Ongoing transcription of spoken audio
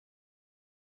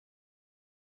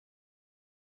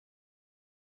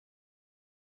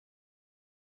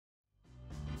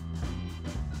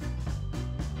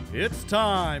It's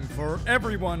time for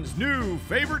everyone's new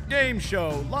favorite game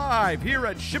show live here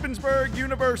at Shippensburg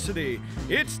University.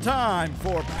 It's time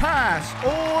for Pass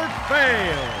or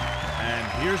Fail. And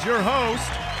here's your host,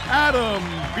 Adam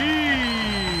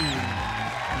Bean.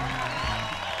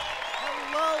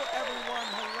 Hello, everyone.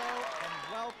 Hello,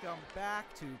 and welcome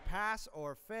back to Pass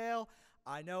or Fail.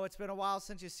 I know it's been a while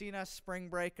since you've seen us, spring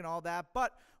break and all that,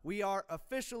 but we are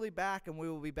officially back, and we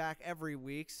will be back every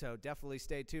week, so definitely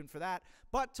stay tuned for that.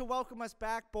 But to welcome us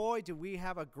back, boy, do we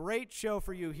have a great show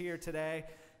for you here today.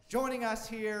 Joining us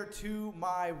here to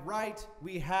my right,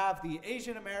 we have the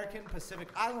Asian American Pacific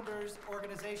Islanders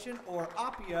Organization, or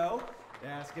AAPIO.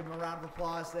 Yes, give them a round of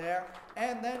applause there.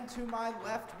 And then to my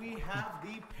left, we have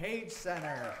the Page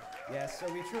Center. Yes,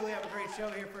 so we truly have a great show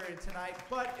here for you tonight.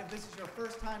 But if this is your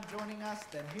first time joining us,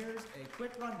 then here's a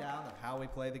quick rundown of how we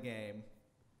play the game.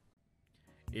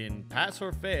 In Pass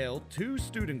or Fail, two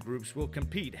student groups will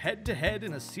compete head-to-head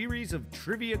in a series of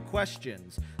trivia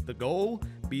questions. The goal?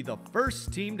 Be the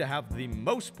first team to have the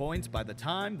most points by the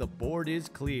time the board is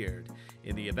cleared.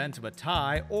 In the event of a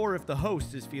tie, or if the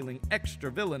host is feeling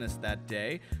extra villainous that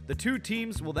day, the two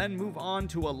teams will then move on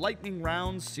to a lightning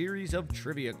round series of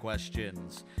trivia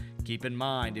questions. Keep in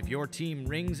mind, if your team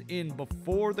rings in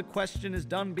before the question is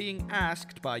done being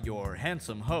asked by your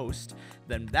handsome host,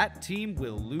 then that team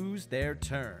will lose their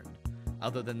turn.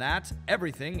 Other than that,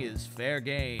 everything is fair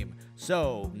game.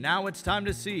 So, now it's time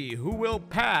to see who will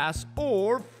pass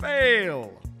or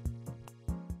fail.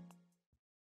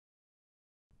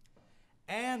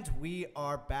 And we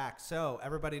are back. So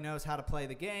everybody knows how to play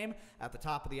the game. At the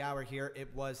top of the hour here, it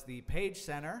was the Page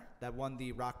Center that won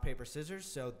the rock, paper, scissors.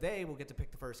 So they will get to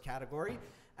pick the first category.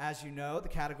 As you know, the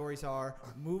categories are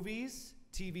movies,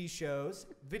 TV shows,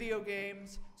 video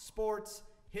games, sports,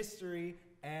 history,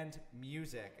 and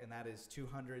music. And that is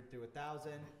 200 through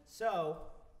 1,000. So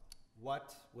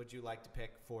what would you like to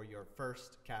pick for your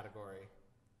first category?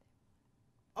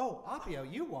 Oh, AAPIO,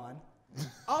 you won.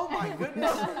 Oh my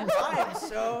goodness! I am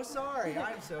so sorry.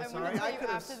 I'm so sorry. I could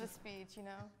have after the speech, you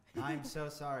know. I'm so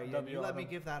sorry. You let me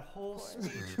give that whole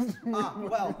speech.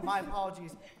 Well, my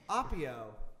apologies. AAPIO,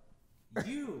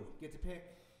 you get to pick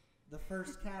the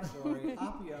first category.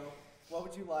 AAPIO, what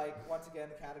would you like? Once again,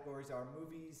 the categories are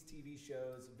movies, TV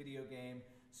shows, video game,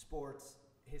 sports,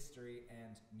 history,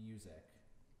 and music.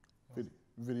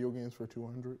 Video games for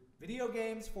 200. Video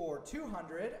games for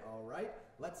 200. All right.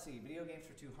 Let's see. Video games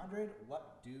for 200.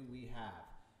 What do we have?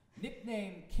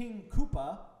 Nicknamed King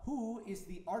Koopa, who is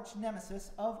the arch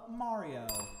nemesis of Mario?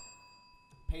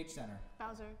 Page Center.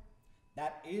 Bowser.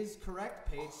 That is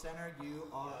correct. Page Center, you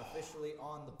are officially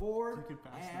on the board,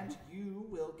 and you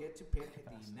will get to pick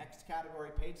the next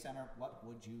category. Page Center, what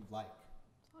would you like?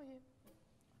 Oh, you.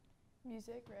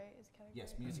 Music, right? Is category?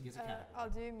 Yes, music is a category. I'll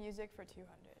do music for 200.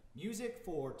 Music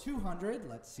for 200.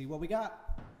 Let's see what we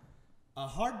got. A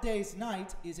Hard Day's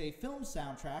Night is a film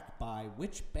soundtrack by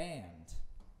which band?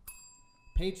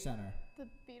 Page Center. The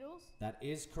Beatles? That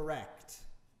is correct.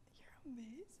 You're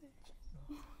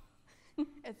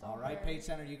amazing. It's all right, Page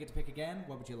Center, you get to pick again.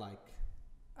 What would you like?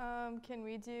 Can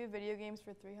we do video games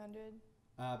for 300?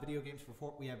 Video games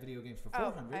for we have video games for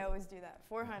 400. Oh, I always do that.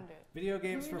 400. Video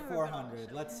games for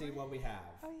 400. Let's see what we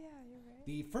have. Oh yeah, you're right.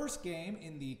 The first game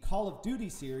in the Call of Duty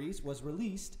series was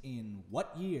released in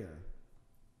what year?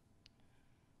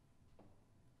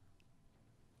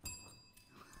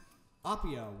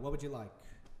 AAPIO, what would you like?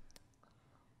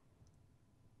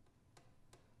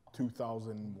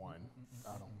 2001.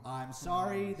 I don't know. I'm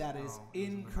sorry, that is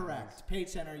incorrect. Page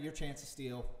Center, your chance to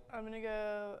steal. I'm going to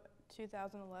go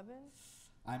 2011.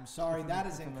 I'm sorry, that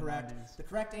is incorrect. The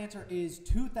correct answer is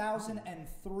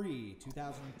 2003.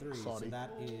 2003. Sorry. So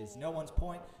that is no one's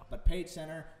point. But Page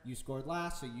Center, you scored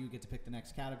last, so you get to pick the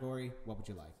next category. What would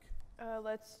you like?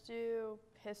 Let's do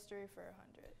history for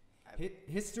 100.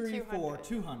 History 200. for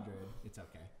 200. It's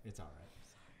okay. It's all right.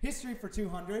 History for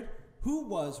 200. Who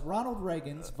was Ronald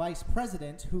Reagan's vice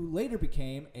president who later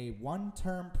became a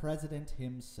one-term president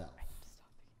himself?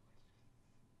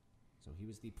 So he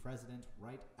was the president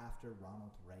right after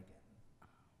Ronald Reagan.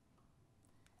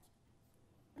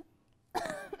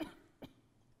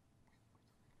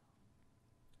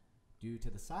 Due to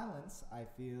the silence, I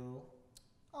feel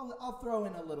I'll throw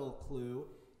in a little clue.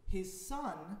 His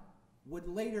son would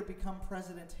later become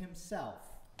president himself.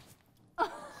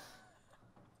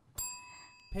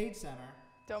 Page Center.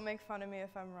 Don't make fun of me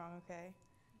if I'm wrong, okay?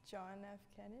 John F.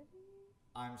 Kennedy?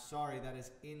 I'm sorry, that is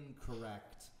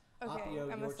incorrect. Okay,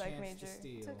 AAPIO, I'm your a psych chance major. to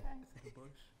steal. It's okay. Wait, his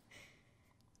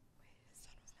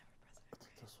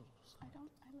son was never president.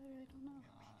 I literally don't know.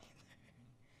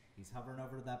 He's hovering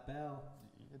over that bell.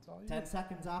 It's all 10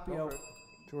 seconds, AAPIO.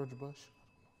 George Bush.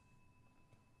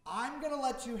 I'm going to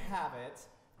let you have it.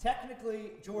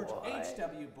 Technically, George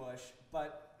H.W. Bush,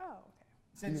 but Oh,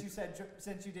 okay.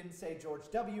 since you didn't say George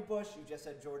W. Bush, you just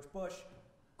said George Bush,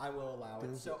 I will allow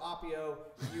it. So, AAPIO,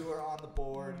 you are on the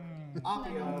board. No,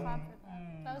 AAPIO. clap for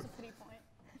that. That was a pity point.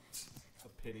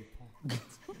 A pity point.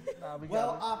 Nah, we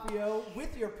Well, got AAPIO,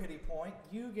 with your pity point,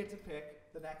 you get to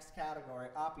pick the next category.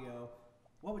 AAPIO,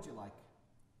 what would you like?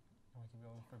 We can go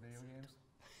for video games.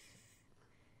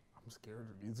 I'm scared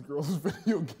of these girls'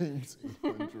 video games.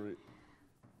 800.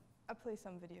 I play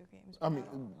some video games. I but mean,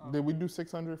 don't- did we do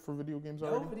 600 for video games No,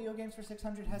 already? video games for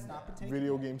 600 has not been taken.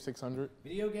 Video yet. game 600.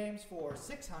 Video games for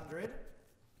 600.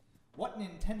 What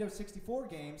Nintendo 64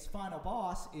 game's final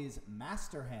boss is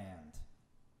Master Hand?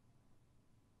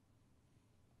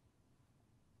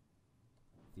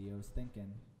 Theo's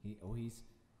thinking.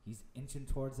 He's inching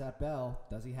towards that bell.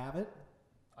 Does he have it?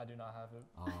 I do not have it.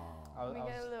 Oh. I we was-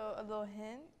 get a little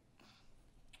hint.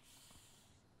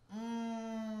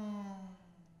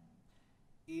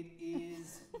 It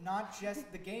is not just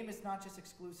the game is not just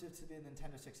exclusive to the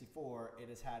Nintendo 64. It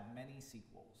has had many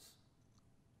sequels.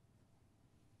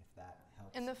 If that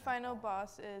helps. And the at final all.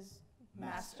 boss is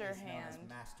Master is known as Hand.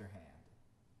 Master Hand.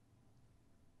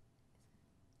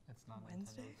 It's not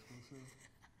Wednesday? Nintendo exclusive,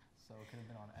 so it could have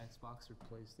been on Xbox or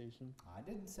PlayStation. I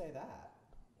didn't say that.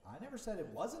 I never said it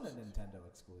wasn't a Nintendo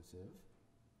exclusive.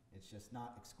 It's just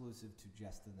not exclusive to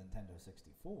just the Nintendo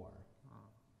 64.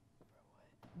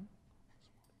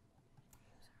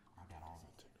 I got all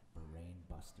the brain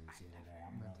busters here today.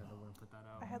 I'm Nintendo wouldn't put that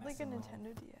out. I had like a messing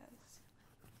with Nintendo DS.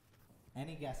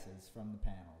 Any guesses from the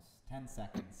panels? 10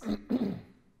 seconds.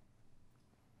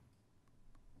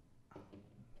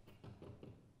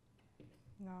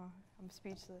 No, I'm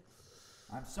speechless.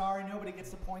 I'm sorry, nobody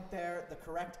gets the point there. The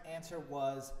correct answer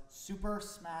was Super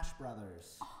Smash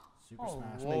Brothers. Super Oh,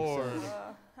 Smash Lord. Brothers.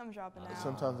 I'm dropping out.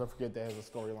 Sometimes I forget that has a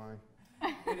storyline.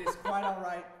 It is quite all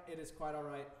right. It is quite all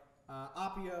right.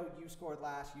 AAPIO, you scored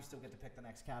last. You still get to pick the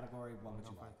next category. What would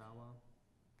you like? that well?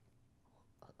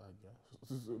 I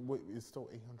guess. Wait, it's still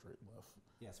 800 left.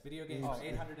 Yes, video games for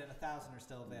 800 and 1,000 are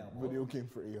still available. Video game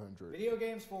for 800. Video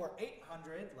games for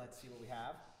 800. Let's see what we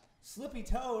have. Slippy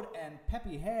Toad and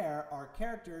Peppy Hare are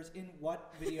characters in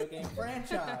what video game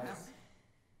franchise?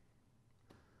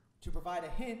 To provide a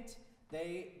hint,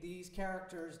 these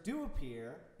characters do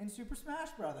appear in Super Smash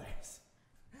Brothers.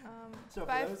 So for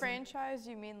By those- franchise,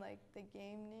 you mean like the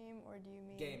game name, or do you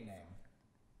mean Game name.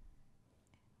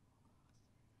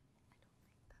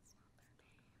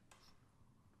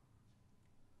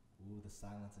 Ooh, the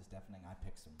silence is deafening. I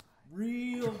picked some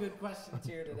real good questions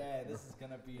here today. This is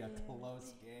going to be a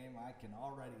close game. I can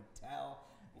already tell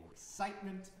the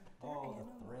excitement. They're Oh, animals,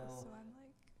 the thrill. So I'm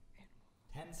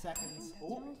like, 10 seconds.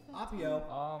 Oh,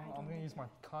 AAPIO. I'm gonna use my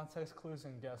context clues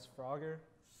and guess Frogger.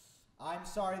 I'm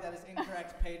sorry, that is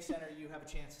incorrect. Page Center, you have a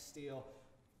chance to steal.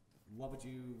 What do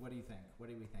you think? What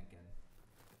are we thinking?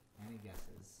 Any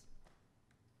guesses?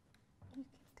 you can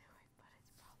do it, but it's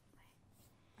probably.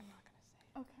 I'm not gonna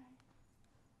say.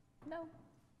 Okay. No.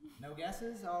 No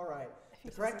guesses? All right. If The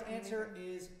he correct says it answer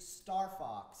is Star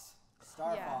Fox.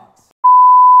 Star Yeah. Fox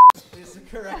is the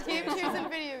correct Keep answer. choosing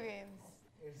video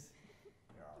games.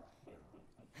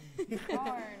 You're all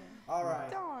right. Darn. All right.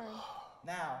 Darn.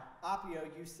 Now,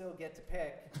 AAPIO, you still get to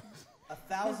pick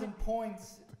 1,000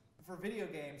 points for video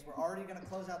games. We're already going to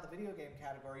close out the video game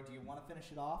category. Do you want to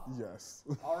finish it off? Yes.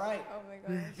 All right. Oh my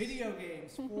gosh. Video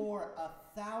games for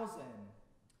 1,000.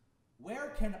 Where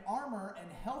can armor and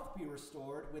health be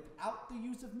restored without the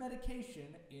use of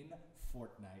medication in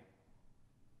Fortnite?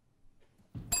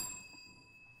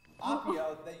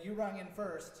 AAPIO, that you rung in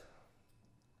first.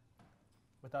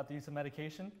 Without the use of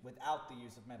medication? Without the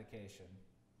use of medication.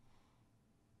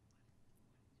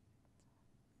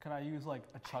 Can I use like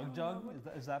a chug jug?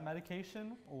 Is that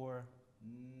medication or?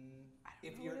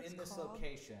 If know you're what in it's this called,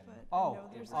 location, But Oh, I know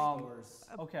it there's like restores.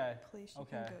 a Okay. place you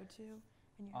okay. can go to,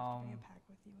 and you have to bring a pack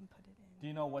with you and put it in. Do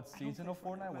you know what I don't season of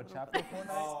play Fortnite, Fortnite? What but- chapter of Fortnite?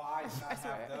 Oh, I do not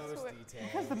swear, have I those swear. details.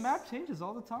 Because the map changes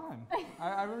all the time.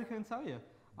 I really couldn't tell you.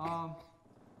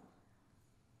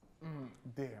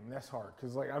 Damn, that's hard.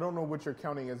 Because like I don't know what you're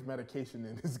counting as medication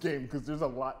in this game. Because there's a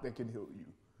lot that can heal you.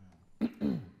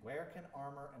 Where can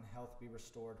armor and health be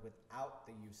restored without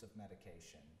the use of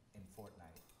medication in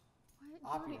Fortnite?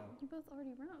 What? AAPIO. You both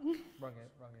already wrong. Rung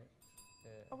it.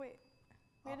 Yeah. Oh wait,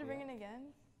 we had to bring AAPIO. it again.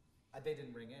 They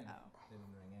didn't ring in. Oh. They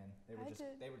didn't ring in. They were I just.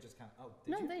 did. They were just kind of. Oh,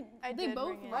 did No, you? I they did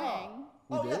both bring it. rang.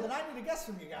 Oh You yeah, did? then I need a guess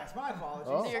from you guys. My apologies.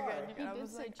 Oh. You're Sorry. good. You're good. I He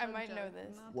was did like, say I might chug know jug,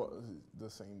 this. not What the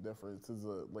same difference is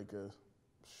like a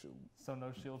shoot. So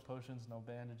no shield potions, no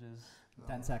bandages.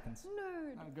 10 seconds.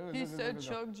 Nerd. Go, He go, go, said go, go.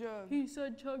 chug jug. He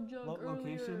said chug jug earlier.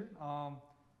 Location.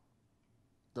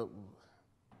 Would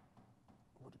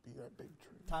it be that big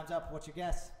tree? Time's up. What's your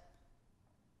guess?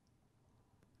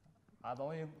 The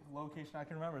only location I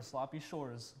can remember is Sloppy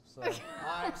Shores. So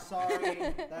I'm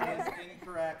sorry. That is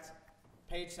incorrect.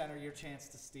 Page Center, your chance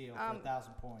to steal for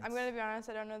 1,000 points. I'm gonna be honest.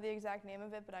 I don't know the exact name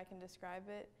of it, but I can describe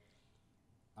it.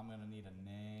 I'm gonna need a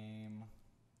name.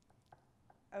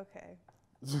 Okay.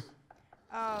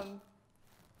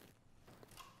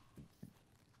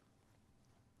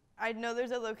 I know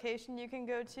there's a location you can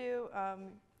go to.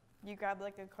 You grab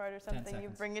like a card or 10 something. You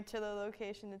seconds. bring it to the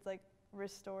location. It's like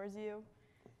restores you.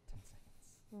 10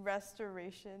 seconds.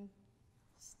 Restoration.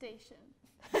 Station.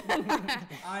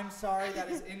 I'm sorry, that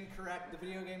is incorrect. The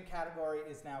video game category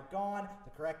is now gone.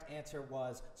 The correct answer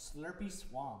was Slurpy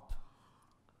Swamp.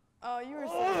 Oh, you were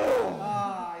so.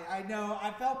 I know.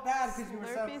 I felt bad because you were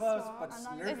so Slurpy close, Swamp. but I'm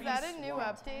not- Slurpy Is that a new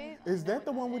Swamp. update? Is that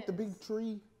the one with the big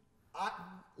tree?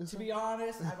 To be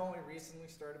honest, I've only recently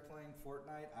started playing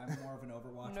Fortnite. I'm more of an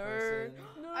Overwatch Nerd.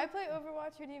 person. I play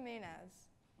Overwatch. Who do you main as?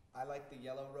 I like the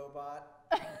yellow robot.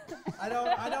 I don't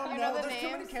You know. know the There's too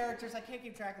many names? characters. I can't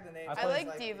keep track of the names. I I play-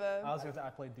 like Diva. I was gonna say I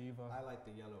play Diva. I like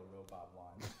the yellow robot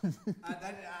one.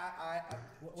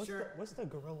 Sure. What's the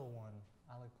gorilla one?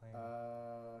 I like playing.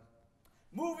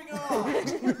 Moving on.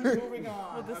 Moving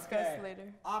on. We'll discuss Okay.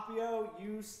 later. AAPIO,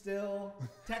 you still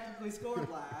technically scored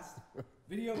last.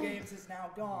 Video games is now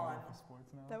gone. For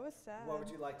sports now. That was sad. What would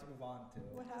you like to move on to?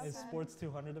 What happened? Is Sports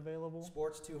 200 available?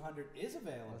 Sports 200 is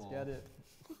available. Let's get it.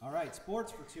 All right,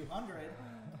 sports for 200.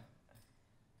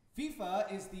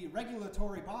 FIFA is the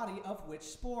regulatory body of which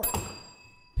sport?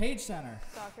 Page Center.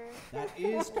 Soccer. That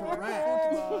is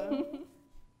correct.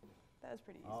 That was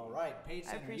pretty easy. All right, Page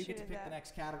I Center, you get to appreciated pick the that.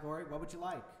 next category. What would you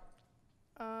like?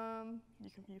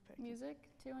 You pick. Music,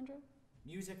 200.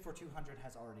 Music for 200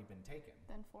 has already been taken.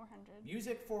 Then 400.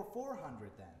 Music for 400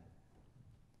 then.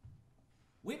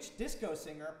 Which disco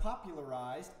singer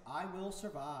popularized I Will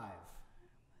Survive?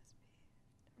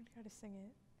 I gotta sing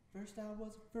it. First I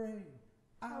was afraid.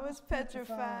 I was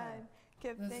petrified.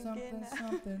 Kept There's thinking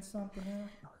something else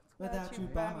without you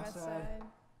by my side.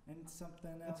 And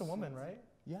something else. It's a woman, right?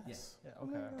 Yes. Yes. Yeah.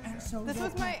 Okay. And so This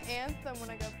was don't my anthem when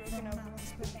I got broken up.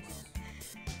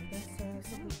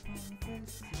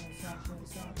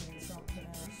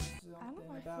 I don't know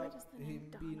why about does the name him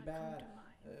Donna being come bad. to mind?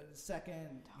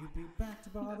 Second, you'd be back to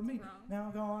bother me. wrong. Now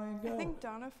I'm going to I go. think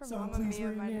Donna from So Mamma please Mia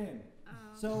ring might have. in,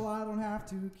 so I don't have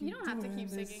to keep don't have to doing keep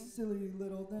this singing. silly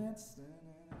little dance.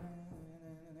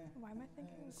 Why am I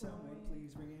thinking Someone Gloria?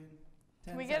 please ring in. 10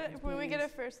 Can we get seconds, when we get a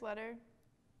please. first letter?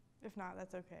 If not,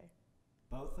 that's okay.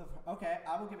 Both of her. Okay,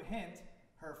 I will give a hint.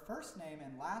 Her first name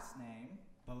and last name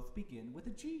both begin with a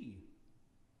G.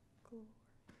 Cool.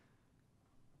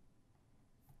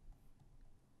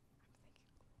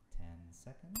 10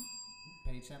 seconds.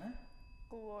 Page Center.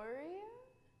 Gloria?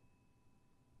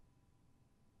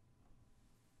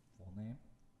 Full name.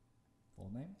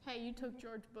 Full name. Hey, you took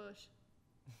George Bush.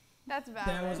 That's valid.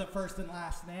 There was a first and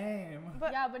last name.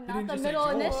 But Yeah, but You not didn't the just say middle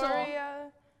George. initial.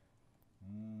 Gloria.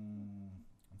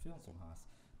 I'm feeling some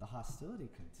the hostility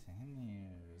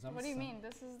continues. What do you mean?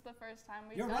 This is the first time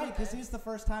we've You're done right. This is the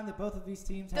first time that both of these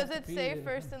teams Does have it say competed.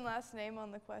 first and last name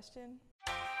on the question?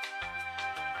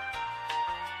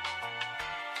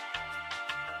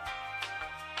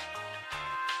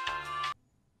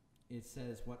 It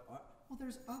says what? Well,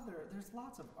 there's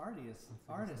lots of artists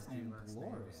named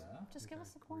Gloria. Just give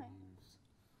us the point.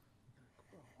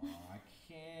 Oh,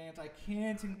 I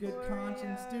can't in good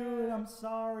conscience do it. I'm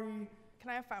sorry. Can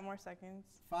I have 5 more seconds?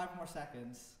 5 more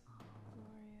seconds.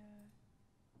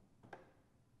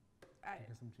 Gloria.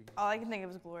 Get some G. All I can think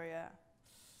of is Gloria.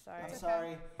 Sorry. I'm It's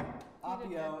sorry. You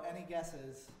did AAPIO, any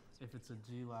guesses? If it's a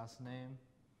G last name,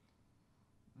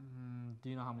 do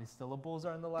you know how many syllables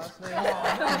are in the last name?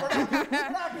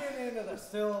 We're not getting into the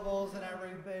syllables and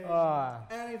everything. Ah.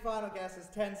 Any final guesses?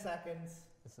 10 seconds.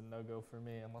 It's a no-go for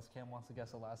me unless Cam wants to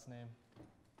guess a last name.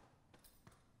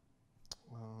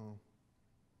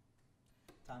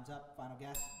 Time's up. Final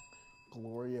guess.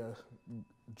 Gloria,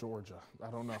 Georgia. I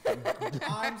don't know.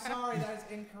 I'm sorry, that is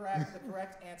incorrect. The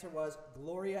correct answer was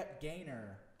Gloria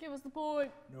Gaynor. Give us the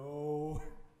point. No.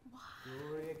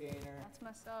 Gloria Gaynor. That's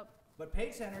messed up. But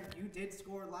Page Center, you did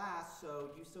score last,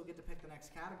 so you still get to pick the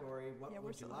next category. What Yeah, we're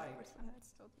would you still- like? I'm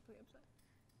still deeply upset.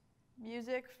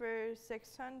 Music for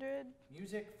 600.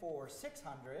 Music for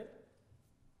 600.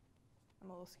 I'm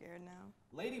a little scared now.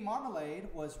 Lady Marmalade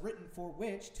was written for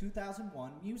which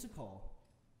 2001 musical?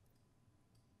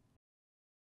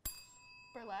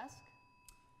 Burlesque.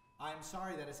 I'm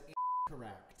sorry, that is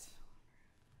incorrect.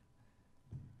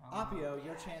 AAPIO,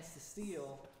 your chance to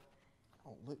steal.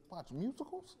 Oh, watch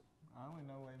musicals? I only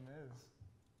know Les Mis.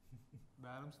 The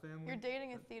Addams Family. You're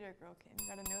dating a theater girl, Kim. You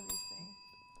gotta know these things.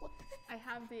 I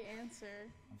have the answer.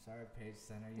 I'm sorry, Page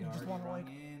Center. You You just already want to rung like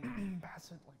in. pass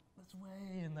it like this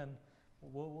way, and then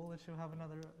we'll let you have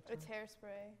another. It's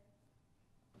hairspray.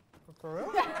 For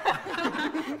real?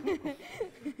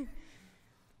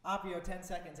 AAPIO, 10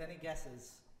 seconds. Any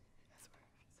guesses?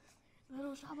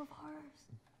 Little Shop of Horrors.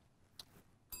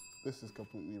 This is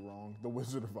completely wrong. The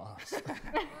Wizard of Oz.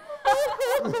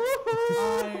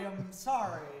 I am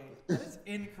sorry. That is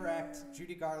incorrect.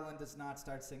 Judy Garland does not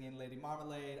start singing Lady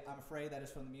Marmalade. I'm afraid that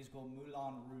is from the musical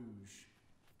Moulin Rouge.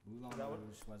 Moulin that what-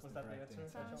 Rouge was the that the correct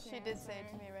answer? answer. She did say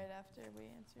it to me right after we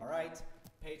answered. All right,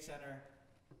 Page Center,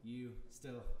 you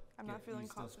still. I'm not feeling you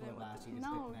still confident scored with last. You get to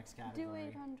pick No, the next do category.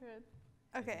 800.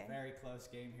 It's Okay. a very close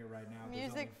game here right now.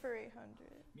 There's Music only- for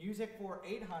 800. Music for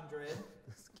 800.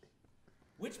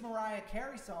 Which Mariah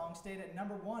Carey song stayed at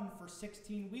 #1 for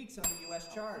 16 weeks on the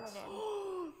U.S. charts?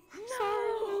 I'm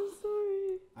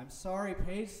sorry. I'm sorry,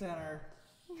 Page Center.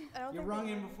 I don't You think rung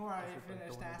they in know. before I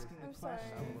finished asking the I'm sorry.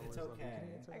 question. It's okay.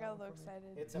 I got a little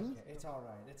excited. It's okay. It's all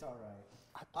right. It's all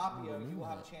right. AAPIO, you will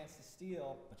have a chance to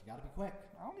steal, but you got to be quick.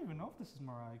 I don't even know if this is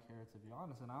Mariah Carey, to be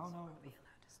honest, and I don't know.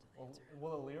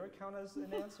 Will a lyric count as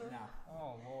an answer? No.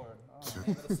 Oh Lord.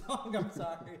 Name of the song. I'm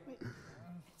sorry.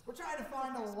 We're trying to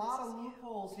find a lot of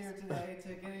loopholes here today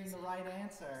to getting the right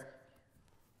answer.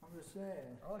 I'm just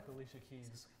saying. I like Alicia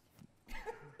Keys.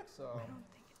 So.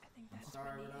 I'm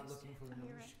sorry, we're not looking for an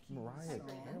Alicia Keys Mariah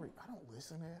song. Carey. I don't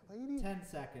listen to that lady. 10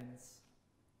 seconds.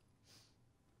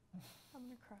 I'm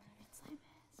gonna cry.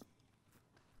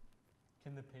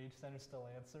 Can the Page Center still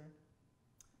answer?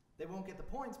 They won't get the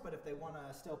points, but if they want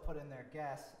to still put in their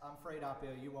guess, I'm afraid,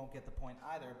 AAPIO, you won't get the point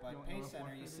either. But You don't Page know if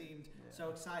Center, you 100? seemed Yeah. so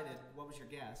excited. What was your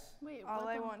guess? Wait, All what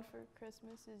I the- want for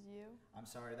Christmas is you. I'm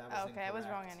sorry, that was Oh, okay, I was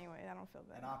wrong incorrect. anyway. I don't feel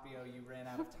bad. And AAPIO, you ran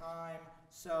out of time.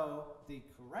 So the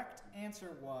correct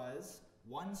answer was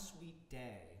One Sweet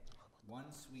Day.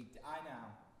 One Sweet Day. I know.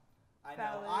 I know.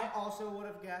 Valid. I also would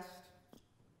have guessed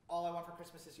All I Want for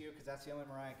Christmas Is You because that's the only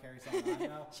Mariah Carey song I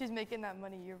know. She's making that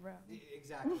money year round.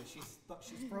 Exactly. She's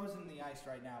frozen in the ice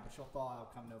right now, but she'll thaw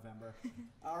out come November.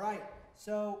 All right.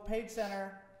 So Page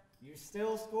Center, you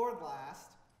still scored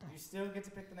last. You still get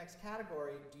to pick the next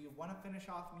category. Do you want to finish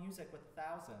off music with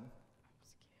 1,000?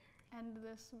 End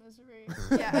this misery.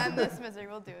 Yeah, and this misery,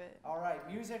 we'll do it. All right.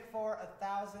 Music for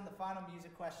 1,000. The final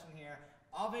music question here.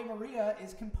 Ave Maria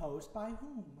is composed by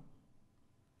whom?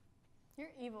 You're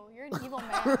evil. You're an evil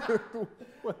man.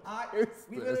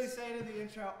 We literally say it in the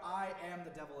intro, I am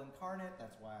the devil incarnate.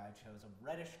 That's why I chose a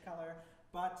reddish color.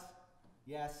 But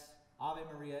yes, Ave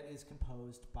Maria is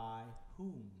composed by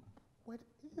whom? What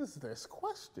is this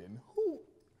question?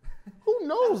 Who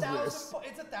knows this?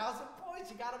 It's 1,000 points.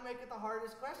 You got to make it the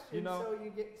hardest question. You know-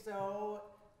 So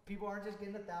people aren't just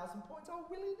getting 1,000 points all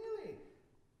willy nilly.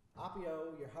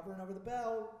 AAPIO, you're hovering over the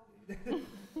bell.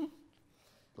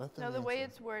 Let them No, the way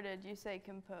answer. it's worded, you say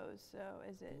compose. So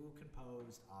is it Who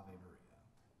composed Ave Maria?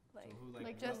 like So who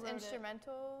Like just wrote it?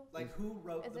 instrumental? like who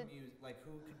wrote Is the it- music? Like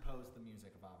who composed the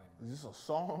music of Ave Maria? Is this a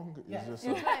song? Yeah. Is this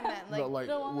That's what I meant. no, Like,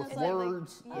 the one with that's like-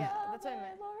 words? yeah, that's what I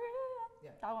meant.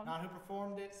 Yeah. That one. Not who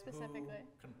performed it, Specifically.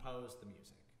 who composed the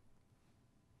music.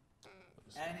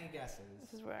 Any guesses?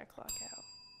 This is where I clock out.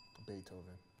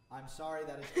 Beethoven. I'm sorry,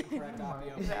 that is incorrect,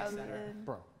 AAPIO. Page Center. Valid.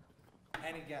 Bro.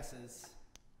 Any guesses?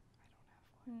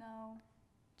 No.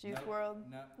 Juice Nope. World.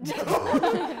 No.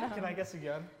 Can I guess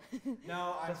again?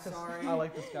 No, I'm Just 'cause sorry. I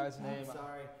like this guy's name. I'm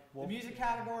sorry. Well- The music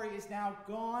category is now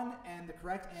gone, and the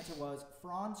correct answer was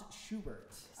Franz Schubert.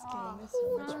 This game is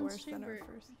so much Franz worse than our Schubert.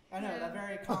 first. I know, that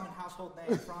very common household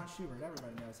name, Franz Schubert.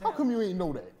 Everybody knows him. How come you ain't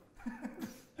know that?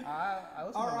 I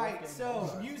listen All to right, Wolfgang so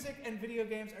Mozart. music and video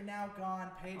games are now gone.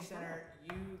 Page Center,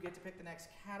 you get to pick the next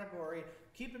category.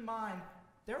 Keep in mind,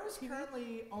 there is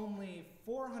currently only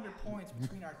 400 points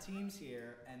between our teams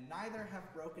here, and neither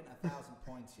have broken 1,000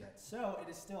 points yet. So it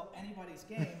is still anybody's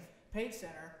game. Page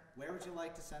Center, where would you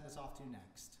like to send us off to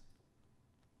next?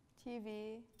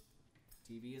 TV.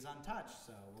 TV is untouched,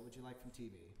 so what would you like from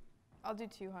TV? I'll do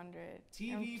 200.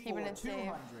 TV I'm for keeping it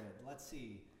 200. safe. Let's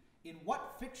see. In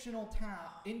what fictional town,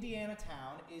 Indiana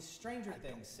town, is Stranger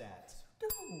Things set?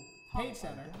 Page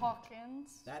Center.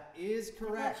 Hawkins. That is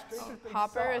correct.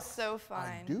 Hopper is so I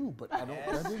fine. do, but I don't.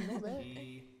 I didn't know that.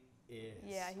 He is.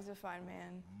 Yeah, he's a fine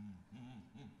man.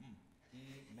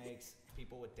 He makes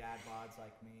people with dad bods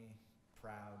like me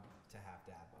proud to have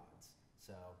dad bods.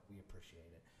 So we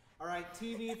appreciate it. All right,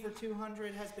 TV for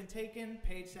 200 has been taken.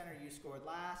 Page Center, you scored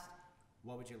last.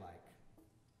 What would you like?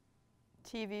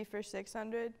 TV for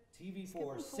 600. TV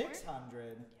for Skipping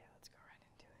 600. Yeah, let's go right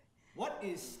into it. What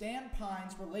is Stan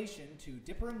Pine's relation to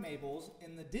Dipper and Mabel's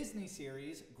in the Disney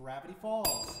series Gravity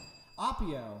Falls?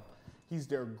 AAPIO. He's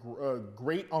their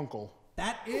great uncle.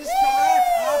 That is correct.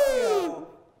 AAPIO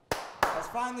has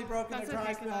finally broken That's their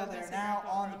dry okay, 'cause I spell. was They're gonna say now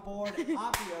Grandpa on the board.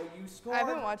 AAPIO, you scored. I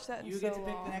haven't watched that in You get so to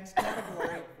pick long. the next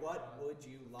category. What would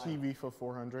you like? TV for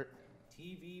 400.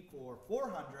 TV for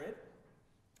 400.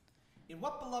 In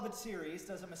what beloved series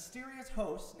does a mysterious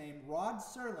host named Rod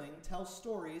Serling tell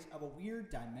stories of a weird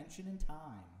dimension in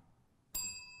time?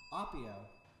 AAPIO.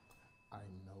 I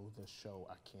know the show.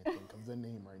 I can't think of the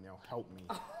name right now. Help me.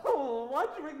 Oh, why'd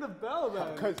you ring the bell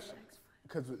then?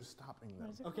 Because it's stopping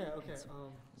them. Okay. No, I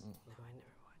never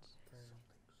watched it.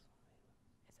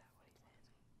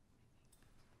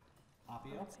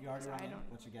 AAPIO, you already I won. don't-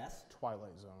 What's your guess?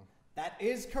 Twilight Zone. That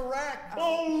is correct.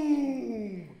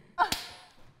 Boom!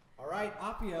 All right,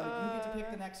 AAPIO, you get to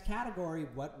pick the next category.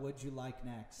 What would you like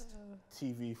next?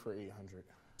 TV for 800.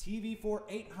 TV for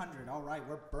 800. All right,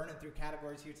 we're burning through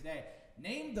categories here today.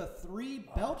 Name the 3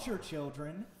 Belcher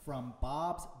children from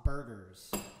Bob's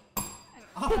Burgers.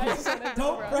 AAPIO,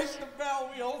 don't break the bell.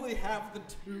 We only have the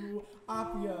 2.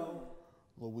 AAPIO.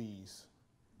 Louise.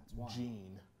 That's 1.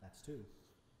 Jean. That's 2.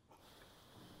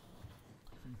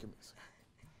 Give me a second.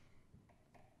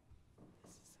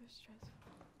 This is so stressful.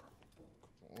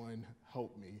 One,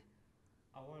 help me.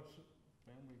 I watch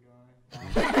Family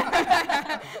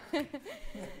Guy.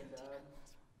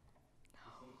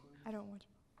 I don't watch.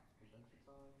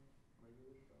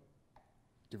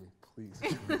 Give me, please.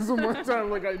 Give me some more time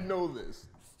like I know this.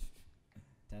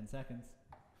 10 seconds.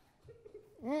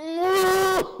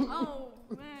 Oh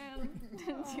man.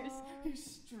 You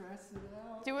stress it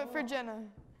out. Do it for Jenna.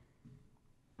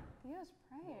 Theo's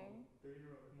praying.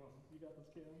 Come on, you got this,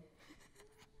 Cam.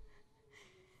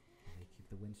 They keep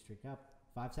the win streak up.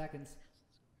 5 seconds.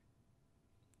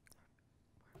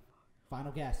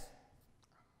 Final guess.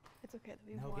 It's okay that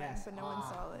we No won, guess. but no one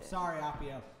saw it. Sorry,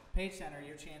 AAPIO. Page Center,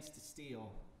 your chance to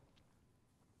steal.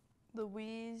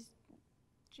 Louise,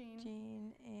 Jean.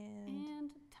 Jean, and And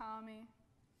Tommy.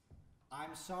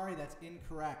 I'm sorry, that's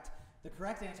incorrect. The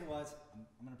correct answer was,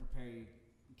 I'm going to prepare you,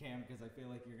 Cam, because I feel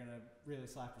like you're going to really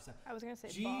slap yourself. I was gonna say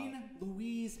Jean, Bob.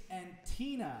 Louise, and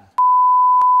Tina.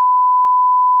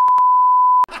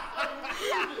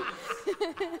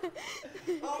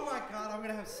 Oh my god, I'm going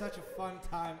to have such a fun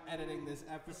time editing this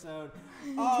episode.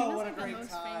 Oh, Tina's what a like the great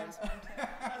most time. famous one, too.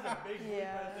 That's a big bleep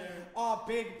Yeah. right there. Oh,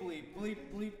 big bleep.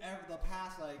 Bleep the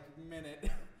past, like, minute.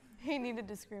 He needed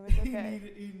to scream. It's okay.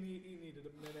 he needed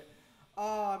a minute.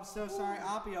 Oh, I'm so sorry,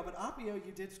 AAPIO. But AAPIO,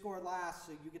 you did score last,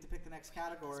 so you get to pick the next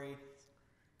category.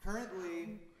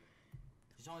 Currently,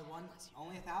 there's only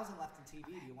 1,000 left in TV.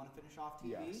 Do you want to finish off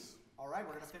TV? Yes. All right,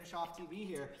 we're going to finish off TV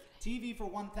here. TV for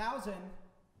 1,000.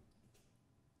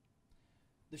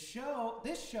 This show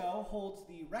holds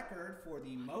the record for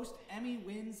the most Emmy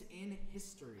wins in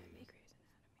history.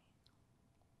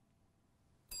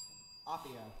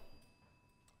 AAPIO.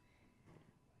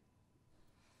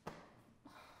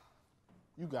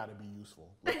 You gotta be useful.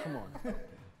 Like, come on.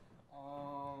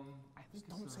 I think Just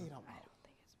don't say it out loud.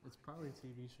 It's probably a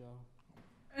TV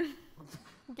show.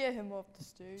 Get him off the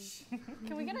stage.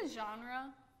 Can we get a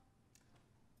genre?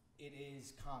 It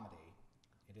is comedy.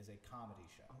 It is a comedy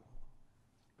show.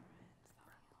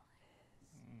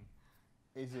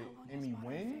 Is it Emmy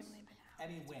wins?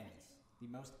 Emmy wins. The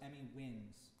most Emmy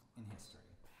wins in history.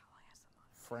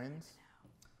 Friends?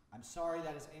 I'm sorry,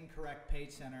 that is incorrect.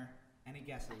 Page Center. Any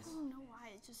guesses? I don't know why.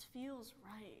 It just feels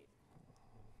right.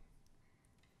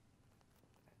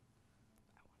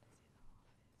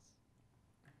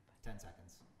 I 10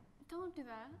 seconds. Don't do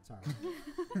that. Sorry.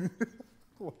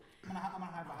 I'm gonna have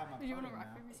my Did you want to podium rock,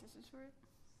 now. paper, scissors for it?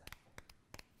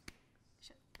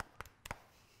 Shit.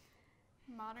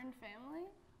 Modern Family?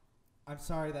 I'm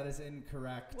sorry, that is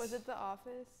incorrect. Was it The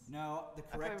Office? No, the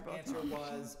correct both answer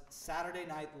was Saturday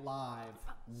Night Live.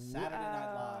 Saturday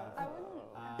Night Live. I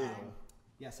wouldn't. Ew.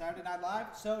 Yeah, Saturday Night Live.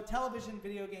 So television,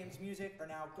 video games, music are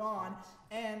now gone,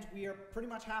 and we are pretty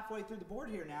much halfway through the board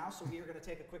here now, so we are going to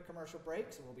take a quick commercial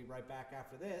break, so we'll be right back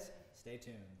after this. Stay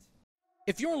tuned.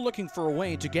 If you're looking for a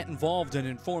way to get involved and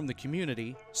inform the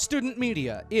community, student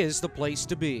media is the place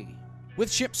to be.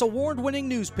 With SHIP's award-winning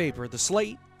newspaper, The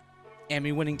Slate,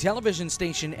 Emmy-winning television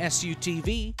station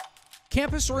SUTV,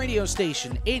 campus radio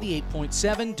station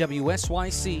 88.7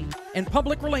 WSYC, and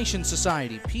Public Relations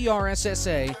Society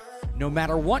PRSSA, no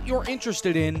matter what you're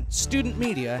interested in, student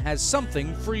media has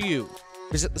something for you.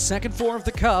 Visit the second floor of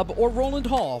the Cub or Roland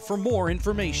Hall for more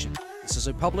information. This is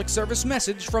a public service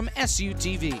message from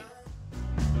SUTV.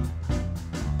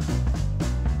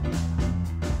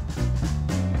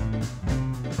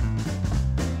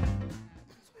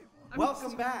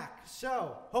 Welcome back.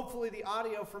 So, hopefully the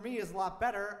audio for me is a lot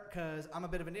better because I'm a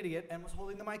bit of an idiot and was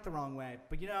holding the mic the wrong way.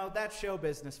 But you know, that's show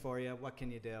business for you. What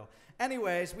can you do?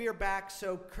 Anyways, we are back.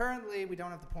 So currently we don't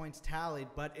have the points tallied,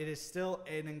 but it is still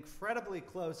an incredibly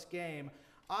close game.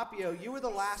 AAPIO, you were the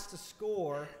last to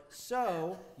score,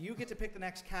 so you get to pick the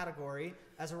next category.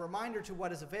 As a reminder to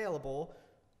what is available,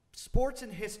 sports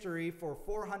and history for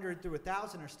 400 through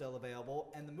 1,000 are still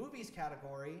available, and the movies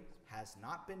category has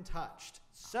not been touched.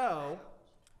 So,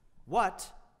 what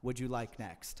would you like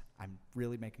next? I'm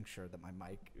really making sure that my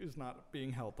mic is not being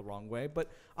held the wrong way, but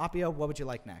AAPIO, what would you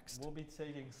like next? We'll be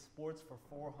taking sports for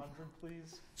 400,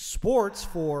 please. Sports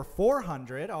for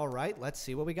 400. All right, let's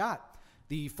see what we got.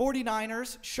 The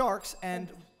 49ers, Sharks, and...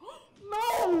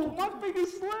 No! My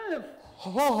biggest slip!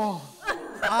 Oh,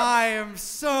 I am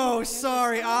so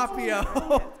sorry, AAPIO.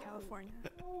 California.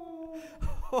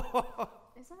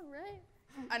 Is that right?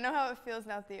 I know how it feels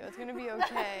now, Theo. It's gonna be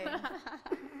okay.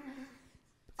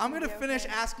 I'm going to Okay. finish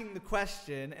asking the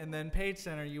question, and then Page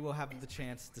Center, you will have the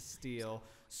chance to steal.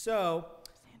 So,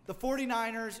 the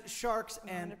 49ers, Sharks,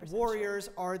 and 100% Warriors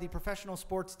are the professional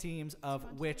sports teams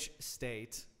of which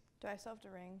state? Do I still have to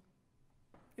ring?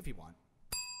 If you want.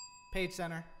 Page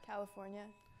Center. California.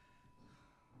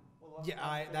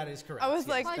 Yeah, that is correct. I was Yes,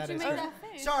 like, Why'd that you is make correct.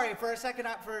 that face? Sorry, for a second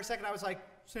I was like,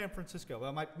 San Francisco. Well,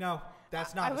 I'm like, no,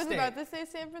 that's not I a was state. about to say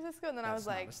San Francisco, and then I That's was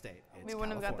not like, a state. we It's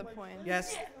wouldn't have got the California. point.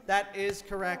 Yes, that is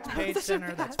correct. Page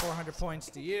Center, that's 400 points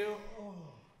to you.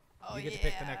 Oh, You get to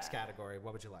pick the next category.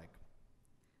 What would you like?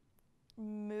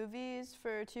 Movies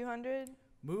for 200.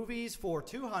 Movies for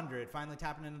 200. Finally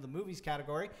tapping into the movies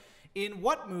category. In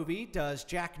what movie does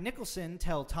Jack Nicholson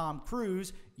tell Tom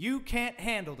Cruise, "You can't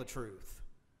handle the truth"?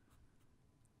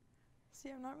 See,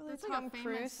 I'm not really That's a like a Tom famous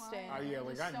Cruise line. stan. yeah, I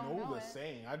like just I don't know know the it.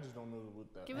 saying. I just don't know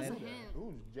what that. Give us a And- hint.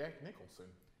 Who's Jack Nicholson?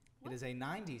 It is a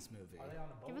 90s movie. Are they on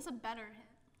a boat? Give us a better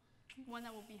hint. One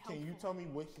that will be helpful. Can you tell me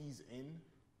what he's in?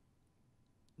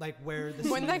 Like where the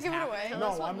Wouldn't that scenes give it happen. away? Tell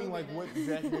us No, what I mean movie like it what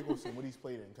Jack Nicholson, what he's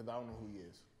played in, because I don't know who he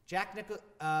is.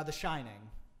 The Shining.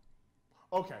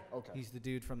 Okay. He's the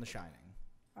dude from The Shining.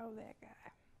 Oh, that guy.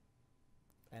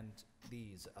 And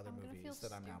these other I'm gonna movies feel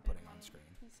that I'm now stupid putting on when screen.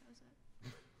 he says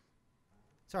it.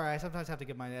 Sorry, I sometimes have to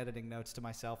give my editing notes to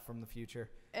myself from the future.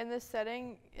 And the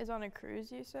setting is on a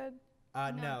cruise, you said?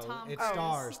 No, No, Tom it Cruise.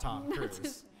 stars Tom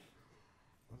Cruise.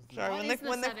 Sorry, What when is the, the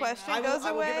when the setting, question though? goes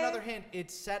I will away. give another hint.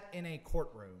 It's set in a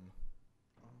courtroom.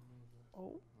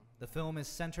 Oh. The film is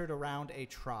centered around a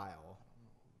trial.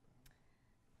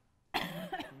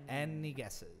 Any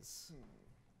guesses?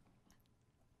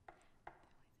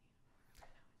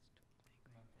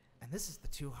 And this is the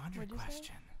 200 What'd you say?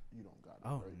 question. You don't got it.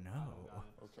 Oh right? no.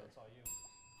 Okay. It's all you.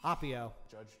 AAPIO.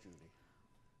 Judge Judy.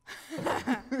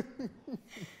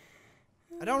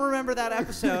 I don't remember that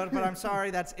episode, but I'm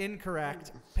sorry, that's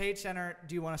incorrect. Page Center,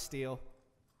 do you want to steal?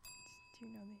 Do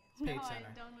you know the answer? Page No, I Center.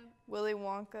 don't know. Willy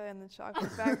Wonka and the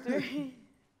Chocolate Factory.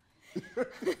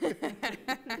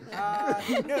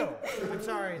 No, I'm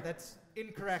sorry, that's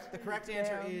incorrect. The correct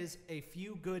answer Damn. is A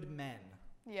Few Good Men.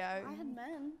 Yeah. I had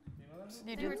men.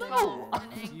 You They were did 12 and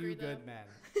A angry Few though. Good Men.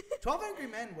 12 Angry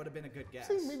Men would have been a good guess.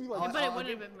 See, maybe like Yeah, but it I'll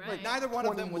wouldn't give- have been like, right. neither one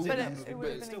of 20 them was in But that it- movie, it but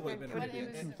would've it been still a would have good been a guess. good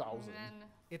But guess. it was 2000. men.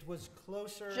 It was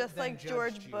closer Just than like Judge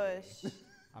George Judy. Bush.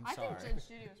 I'm I sorry. think Judge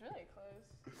Judy was really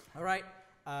close. All right,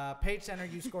 Page Center,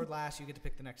 you scored last. You get to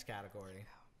pick the next category.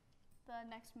 The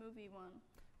next movie one.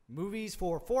 Movies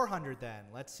for 400 then.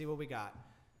 Let's see what we got.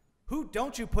 Who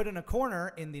don't you put in a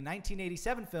corner in the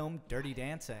 1987 film Dirty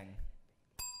Dancing?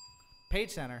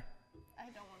 Page Center. I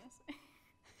don't want to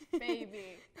say.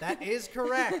 Baby. That is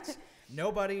correct.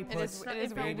 Nobody It puts is, it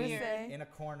is weird to baby say. in a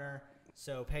corner.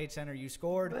 So Page Center, you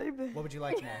scored. Baby. What would you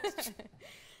like next?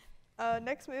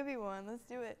 Next movie one. Let's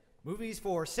do it. Movies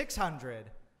for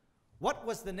 600. What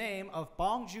was the name of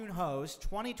Bong Joon-ho's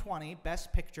 2020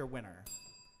 Best Picture winner?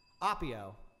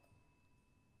 AAPIO.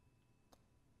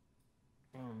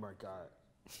 Oh my God.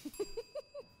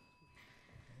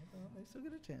 They still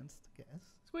get a chance to guess.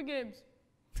 Squid Games.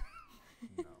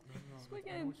 No, Squid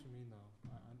I know Game. what you mean though.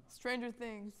 Stranger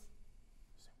Things.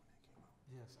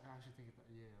 Yes, I actually think that.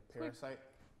 Yeah. Parasite.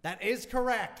 That is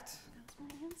correct. That's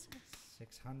my answer.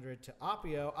 600 to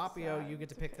AAPIO. AAPIO, you get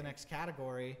to pick the next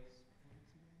category.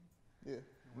 Yeah.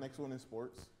 Next one is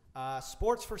sports.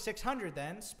 Sports for 600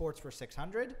 then. Sports for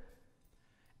 600.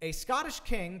 A Scottish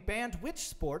king banned which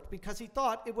sport because he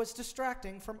thought it was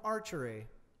distracting from archery?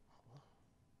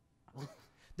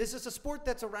 This is a sport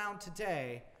that's around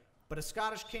today, but a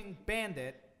Scottish king banned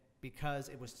it because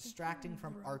it was distracting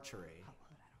from archery.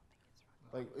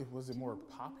 Like, was it more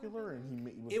popular and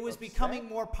he It was upset? becoming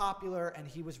more popular, and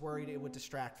he was worried it would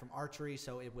distract from archery,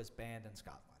 so it was banned in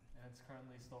Scotland. And it's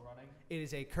currently still running. It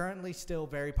is a currently still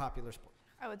very popular sport.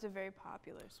 Oh, it's a very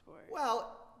popular sport.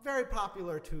 Well, very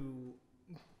popular to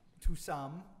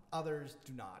some, others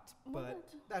do not.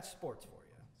 But that's sports for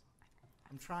you.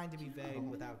 I'm trying to be vague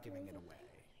without giving it away.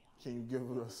 Can you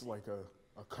give us like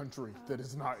a country that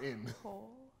is not in?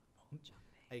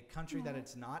 A country that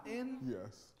it's not in?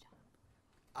 Yes.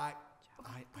 I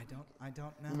don't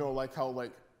know. You know, like how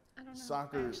like I don't know.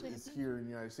 soccer Actually, is here in the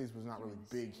United States, but it's not really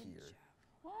big here.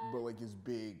 But like it's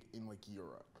big in like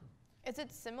Europe. Is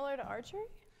it similar to archery?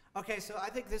 Okay, so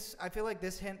I feel like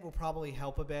this hint will probably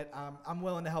help a bit. I'm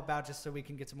willing to help out just so we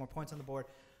can get some more points on the board.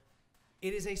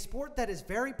 It is a sport that is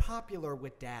very popular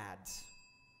with dads.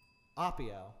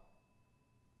 AAPIO.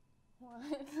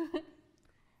 What?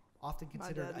 Often My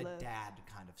considered dad a left. dad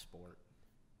kind of sport.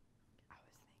 I was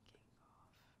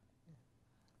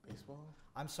thinking Baseball?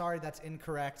 I'm sorry, that's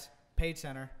incorrect. Page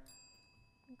Center.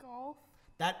 Golf.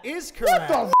 That is correct.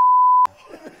 Golf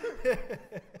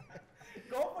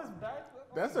was back.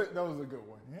 That was a good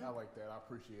one. I like that. I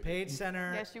appreciate it. Page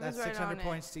Center. Yeah, she was that's right 600 on it.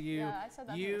 points to you. Yeah, I said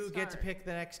that from You the get to start. pick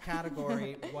the next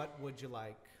category. What would you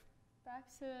like? Back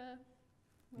to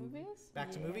movies?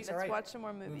 Back to Yeah, movies? let's All right. watch some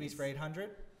more movies. Movies for 800?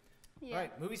 Yeah. All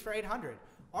right, movies for 800.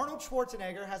 Arnold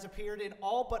Schwarzenegger has appeared in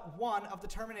all but one of the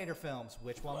Terminator films.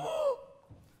 Which one?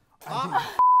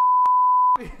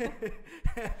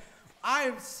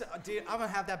 Dude, I'm gonna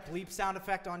have that bleep sound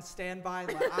effect on standby.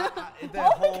 Like, the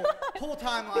whole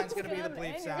timeline's gonna be the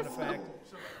bleep sound effect.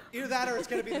 Either that or it's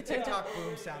gonna be the TikTok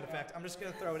boom sound effect. I'm just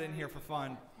gonna throw it in here for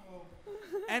fun.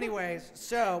 Anyways,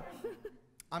 so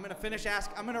I'm gonna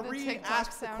I'm gonna The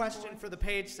re-ask the TikTok question soundboard. for the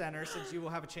Page Center since you will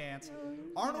have a chance.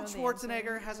 I Arnold know the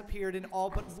Schwarzenegger has appeared in all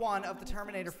but one of the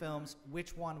Terminator films.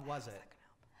 Which one was it?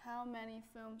 How many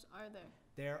films are there?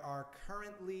 There are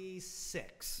currently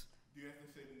 6. Do you have to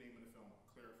say the name of the film?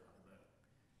 Clarify that.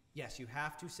 Yes, you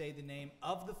have to say the name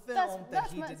of the film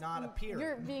that he did not appear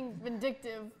You're in. being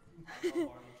vindictive.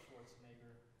 Arnold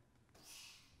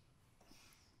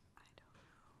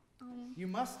Schwarzenegger. You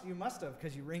must have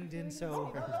because you ringed in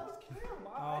so. That was clear.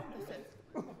 Oh.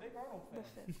 I'm a big Arnold fan.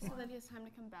 So that he has time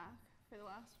to come back for the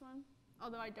last one.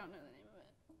 Although I don't know the name of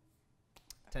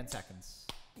it. 10 seconds.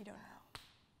 You don't know.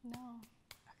 No.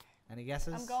 Any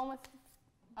guesses? I'm going with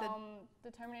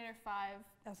the Terminator 5,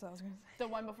 That's what I was gonna say. the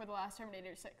one before the last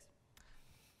Terminator 6.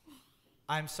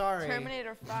 I'm sorry.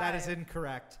 Terminator 5. That is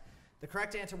incorrect. The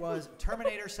correct answer was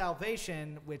Terminator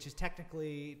Salvation, which is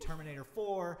technically Terminator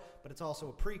 4, but it's also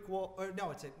a prequel. Or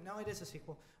no, it is a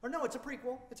sequel. Or no, it's a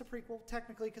prequel. It's a prequel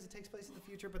technically because it takes place in the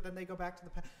future, but then they go back to the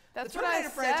past. That's the what I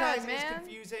Terminator said, franchise man. is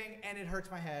confusing and it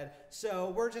hurts my head. So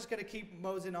we're just gonna keep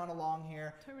mosing on along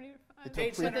here. Terminator 5. It's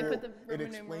Page a Center. But they prequel. put the It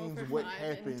Roman numeral explains for what 5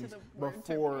 happens into the word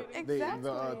before Terminator. the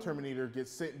Exactly. Terminator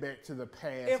gets sent back to the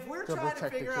past. If we're to trying to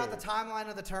protect figure the out the kid. timeline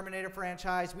of the Terminator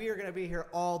franchise, we are going to be here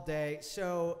all day.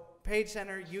 So, Page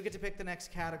Center, you get to pick the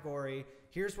next category.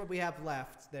 Here's what we have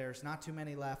left. There's not too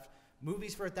many left.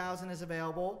 Movies for 1,000 is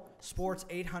available. Sports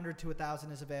 800 to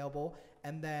 1,000 is available.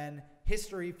 And then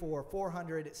history for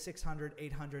 400, 600,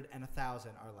 800, and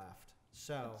 1,000 are left.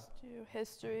 So, Let's do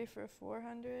history for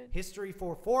 400. history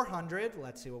for 400.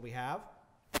 Let's see what we have.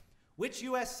 Which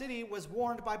U.S. city was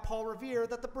warned by Paul Revere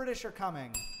that the British are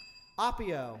coming?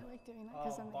 AAPIO. I like doing that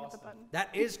because then I hit the Boston. button.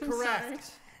 That is Sorry.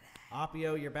 correct.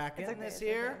 AAPIO, you're back It's in okay, this it's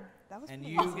year. okay. That was And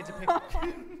pretty you get to pick.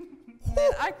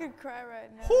 Man, I could cry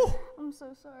right now. Whew. I'm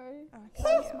so sorry. Oh,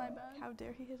 That's my bad. How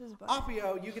dare he hit his butt?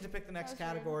 AAPIO, you get to pick the next That was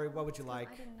weird. category. What would you like?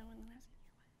 I didn't know when the last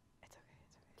It's okay,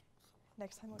 it's okay.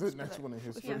 Next time we'll The just do next that one in with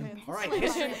history. your hands. All right,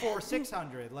 history for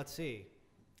 600. Let's see.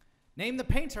 Name the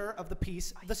painter of the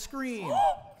piece The Scream.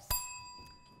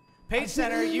 Page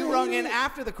Center, you rung in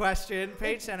after the question.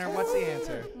 Page Center, what's the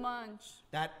answer? Munch.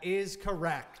 That is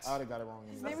correct. I would have got it wrong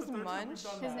His anyway. name is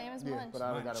Munch. His name is Yeah, Munch. but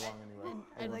I would have got it Munch. wrong anyway.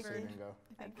 And I wouldn't say Edward. it didn't go.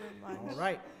 Edward All Munch.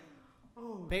 right.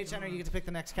 Page Center, you get to pick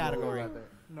the next category.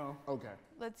 No. Okay.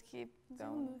 Let's keep Do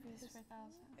going. movies for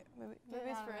 1,000.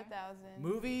 Movies for alright. 1,000.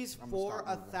 Movies I'm for gonna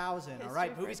stop moving. 1,000. All History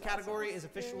right, for movies 1,000. category is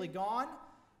officially gone.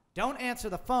 Don't answer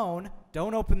the phone.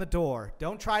 Don't open the door.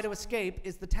 Don't try to escape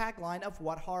is the tagline of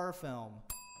what horror film?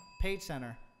 Page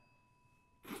Center.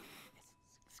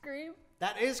 Scream.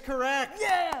 That is correct.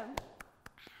 Yeah!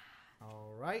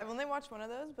 All right. I've only watched one of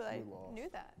those, but I We lost. knew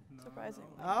that, surprisingly.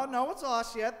 Oh, no one's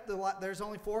lost yet. There's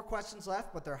only 4 questions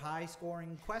left, but they're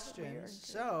high-scoring questions.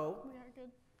 So, We are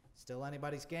good. still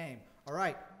anybody's game. All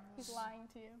right. He's lying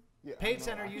to you. Yeah, I Page know.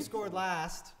 Center, you scored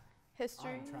last.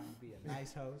 History. I'm trying to be a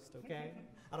nice host, okay?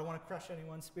 I don't want to crush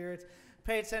anyone's spirits.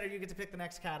 Page Center, you get to pick the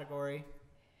next category.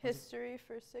 History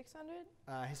for 600.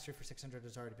 History for 600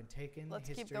 has already been taken. Let's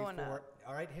keep history going for, up.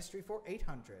 All right, history for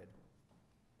 800.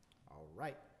 All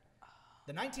right.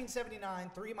 The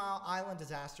 1979 Three Mile Island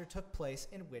disaster took place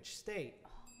in which state?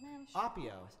 Man,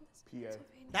 AAPIO. PA.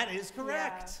 That is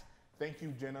correct. Thank you,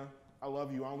 Jenna. I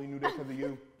love you. I only knew that because of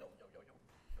you.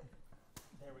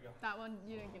 There we go. that one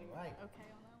you didn't get Right. okay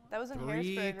on that one. That was in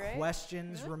Three Harrisburg, right?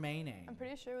 questions Really? remaining. I'm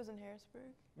pretty sure it was in Harrisburg.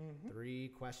 Three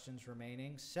questions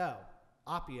remaining. So,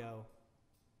 AAPIO,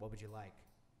 what would you like?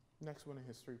 Next one in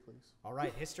history, please. All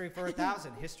right, history for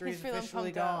 1,000. History is He's feeling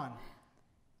officially pumped up. gone.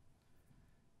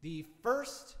 The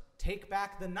first Take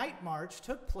Back the Night March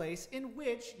took place in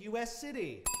which U.S.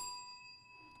 city?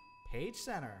 Page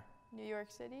Center. New York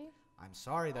City? I'm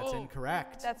sorry, that's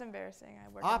incorrect. That's embarrassing. I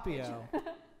work at Page AAPIO. Center.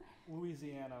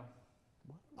 Louisiana.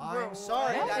 I'm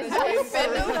sorry, What? that is Have you been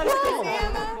to incorrect.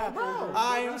 Louisiana?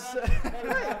 I'm so-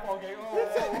 Okay.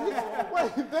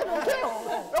 Wait, that don't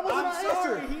count. That wasn't I'm an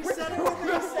sorry, answer. he said it with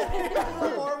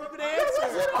a form of an answer.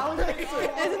 Isn't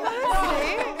that a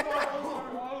state?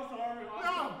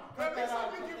 No, that makes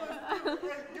sense.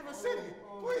 Give a city,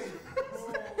 please.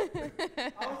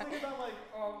 I was thinking about like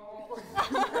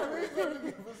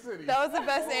Give a city. That was the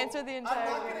best answer the I'm entire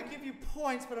not going game. to give you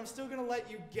points, but I'm still going to let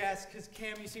you guess because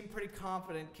Cam, you seem pretty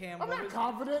confident. Cam, I'm what not was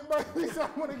confident, but at least I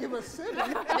want to give a city.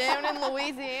 Down in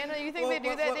Louisiana? You think they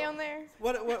do that down there?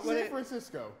 what San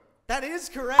Francisco. that is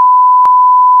correct.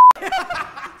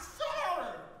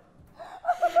 Sorry.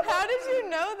 How did you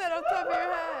know that off the top of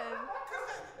your head?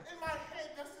 Because in my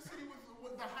head, that's the city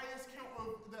with the highest count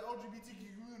of the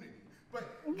LGBTQ community. But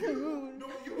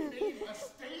you name a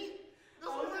state?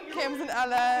 Cam's an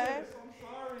ally.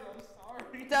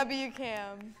 W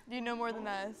Cam. You know more than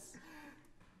us.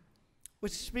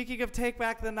 Which, speaking of Take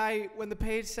Back the Night, when the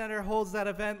Page Center holds that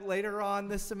event later on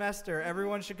this semester,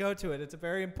 everyone should go to it. It's a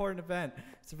very important event.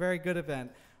 It's a very good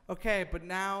event. Okay, but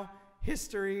now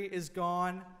history is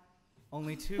gone.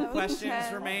 Only two That was questions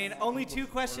intense. remain. Only two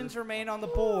questions remain on the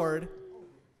board.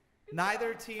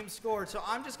 Neither team scored. So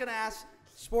I'm just going to ask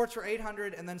sports for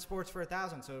 800 and then sports for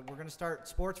 1,000. So we're going to start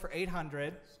sports for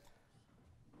 800.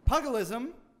 Pugilism,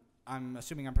 I'm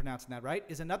assuming I'm pronouncing that right,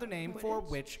 is another name for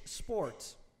which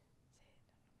sport?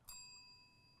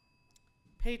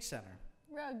 Page Center.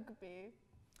 Rugby.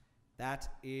 That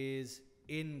is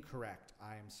incorrect.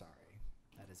 I am sorry.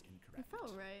 That is It incorrect.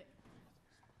 felt right.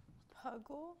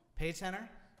 Puggle? Page Center?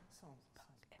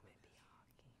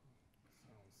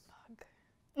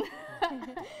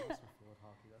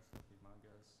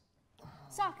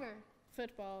 Soccer.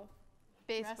 Football.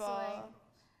 Baseball.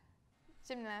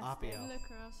 Gymnastics. AAPIO.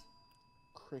 Lacrosse.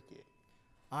 Cricket.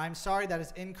 I'm sorry, that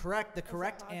is incorrect. The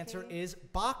correct answer hockey? is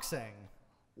boxing.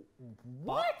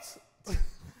 What?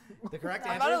 The correct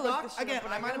I'm answer about is to look boxing. this shit Again, up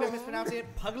when I I might get have been home. mispronouncing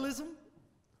it. Pugilism?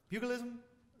 Pugilism?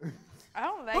 I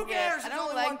don't like Who cares? it. I There's don't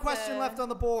only like one question left on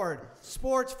the board.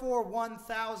 Sports for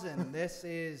 1,000. This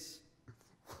is...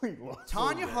 We lost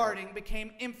Tanya so bad. Harding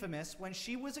became infamous when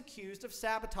she was accused of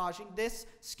sabotaging this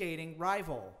skating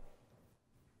rival.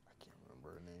 I can't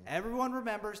remember her name. Everyone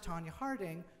remembers Tanya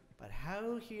Harding, but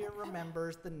who here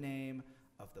remembers the name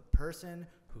of the person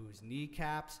whose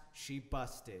kneecaps she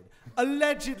busted?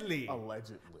 Allegedly.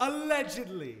 Allegedly.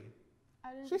 Allegedly.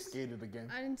 I didn't. She skated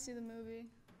again. I didn't see the movie.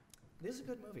 This is a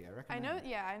good movie. I I recommend know, it.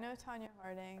 yeah, I know Tanya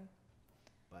Harding.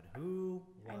 But who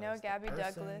was I know the Gabby person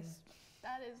Douglas.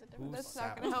 That is a who different. That's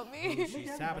not gonna help who me. she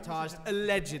sabotaged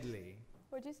allegedly.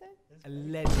 What'd you say?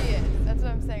 Allegedly. She is. That's what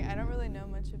I'm saying. I don't really know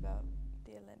much about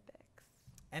the Olympics.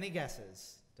 Any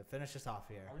guesses to finish us off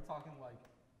here? Are we talking like?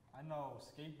 I know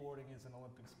skateboarding is an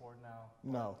Olympic sport now.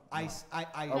 No. I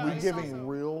Are No, we it's giving also-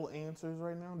 real answers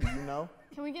right now? Do you know?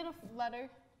 Can we get a letter?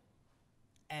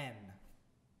 N.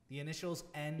 The initials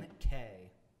NK.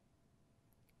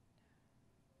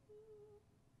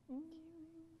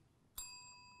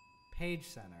 Page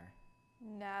Center.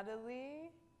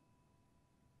 Natalie.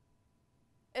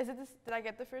 Is it this? Did I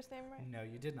get the first name right? No,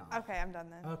 you did not. Okay, I'm done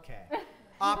then. Okay.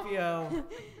 AAPIO,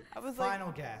 I was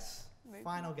final guess. maybe.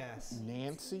 Final guess.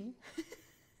 Nancy?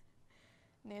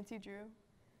 Nancy Drew.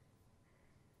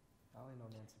 I only know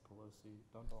Nancy Pelosi.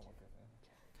 Don't look at me.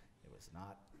 It was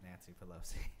not Nancy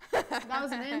Pelosi. That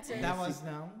was an answer. That was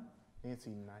no.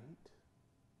 Nancy Knight?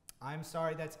 I'm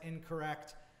sorry, that's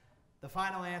incorrect. The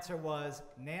final answer was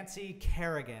Nancy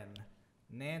Kerrigan.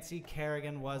 Nancy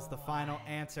Kerrigan was the final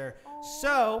answer.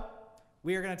 So,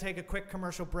 we are going to take a quick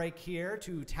commercial break here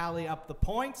to tally up the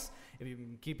points. If you've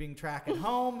been keeping track at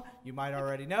home, you might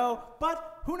already know,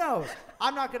 but who knows?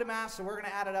 I'm not good at math, so we're going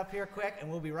to add it up here quick, and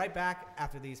we'll be right back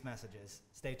after these messages.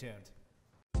 Stay tuned.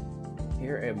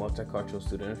 Here at Multicultural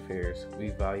Student Affairs, we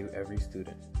value every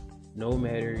student. No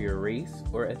matter your race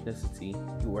or ethnicity,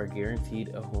 you are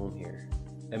guaranteed a home here.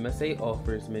 MSA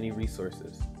offers many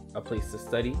resources, a place to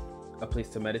study, a place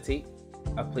to meditate,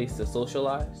 a place to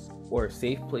socialize, or a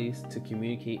safe place to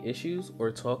communicate issues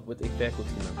or talk with a faculty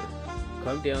member.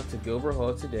 Come down to Gilbert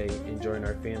Hall today and join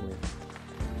our family.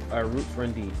 Our roots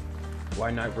run deep.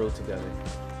 Why not grow together?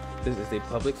 This is a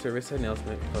public service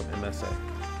announcement from MSA.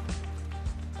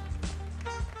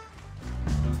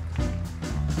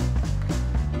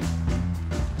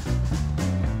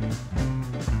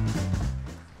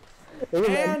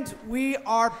 And we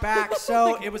are back.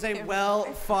 So it was a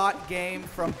well-fought game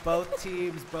from both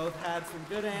teams. Both had some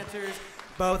good answers.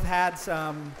 Both had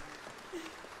some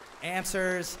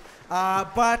answers.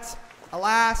 But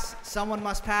alas, someone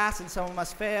must pass and someone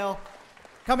must fail.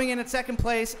 Coming in at second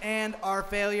place and our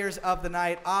failures of the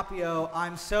night, AAPIO,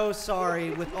 I'm so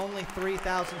sorry. With only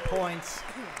 3,000 points,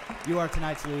 you are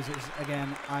tonight's losers.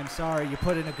 Again, I'm sorry. You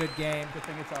put in a good game. Good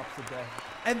thing it's opposite day.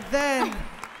 And then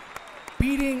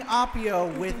beating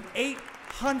AAPIO with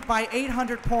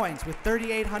 800 points, with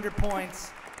 3,800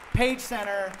 points, Page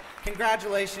Center,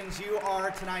 congratulations. You are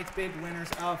tonight's big winners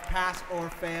of Pass or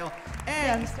Fail.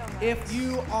 And if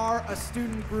you are a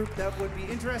student group that would be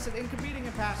interested in competing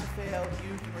in Pass or Fail,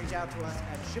 you can reach out to us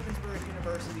at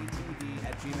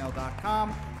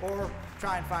shippensburguniversitytv@gmail.com or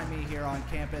try and find me here on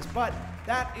campus. But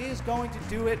that is going to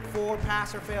do it for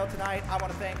Pass or Fail tonight. I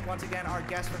want to thank once again our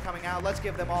guests for coming out. Let's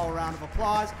give them all a round of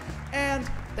applause. And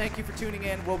thank you for tuning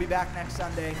in. We'll be back next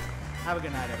Sunday. Have a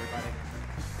good night, everybody.